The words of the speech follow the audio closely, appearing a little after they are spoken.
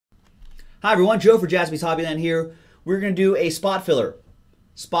Hi everyone, Joe for Jaspy's Hobbyland here. We're going to do a spot filler.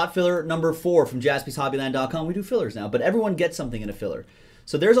 Spot filler number 4 from jaspyshobbyland.com. We do fillers now, but everyone gets something in a filler.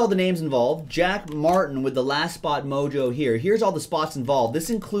 So there's all the names involved. Jack Martin with the last spot mojo here. Here's all the spots involved.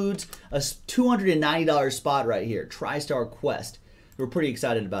 This includes a $290 spot right here, TriStar Quest. We're pretty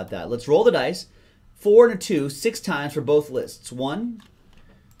excited about that. Let's roll the dice. 4 and a 2, 6 times for both lists. 1,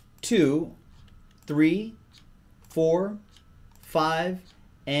 2, 3, 4, 5,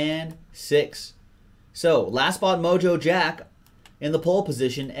 and 6. So last spot mojo Jack in the pole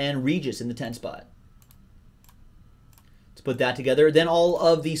position and Regis in the 10 spot. Let's put that together. Then all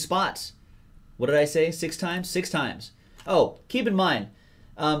of the spots. What did I say? 6 times? 6 times. Oh, keep in mind,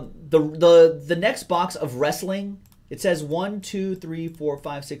 the next box of wrestling, it says 1, 2, 3, 4,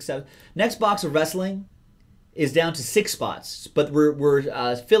 5, 6, 7. Next box of wrestling is down to 6 spots, but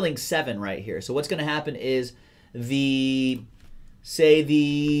we're filling 7 right here. So what's going to happen is the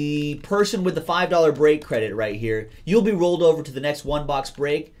person with the $5 break credit right here, you'll be rolled over to the next 1 box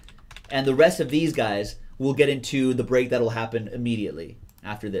break, and the rest of these guys will get into the break that'll happen immediately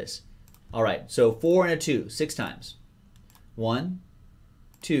after this. All right, so 4 and a 2, 6 times. 1,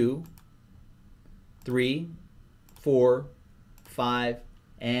 2, 3, 4, 5,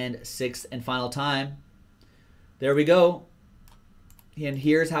 and 6th and final time. There we go. And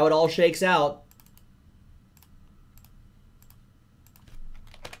here's how it all shakes out.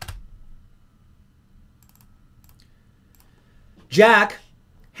 Jack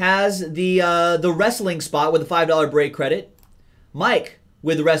has the wrestling spot with a $5 break credit. Mike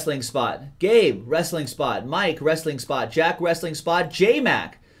with the wrestling spot. Gabe, wrestling spot. Mike, wrestling spot. Jack, wrestling spot.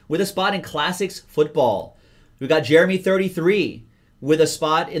 J-Mac with a spot in Classics Football. We got Jeremy 33 with a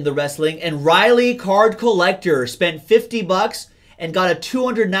spot in the wrestling. And Riley Card Collector spent 50 bucks and got a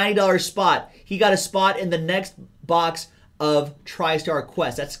 $290 spot. He got a spot in the next box of TriStar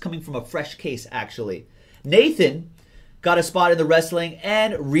Quest. That's coming from a fresh case, actually. Nathan got a spot in the wrestling,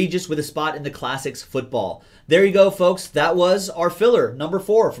 and Regis with a spot in the Classics Football. There you go, folks. That was our filler, number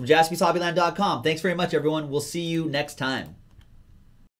 4 from jaspyshobbyland.com. Thanks very much, everyone. We'll see you next time.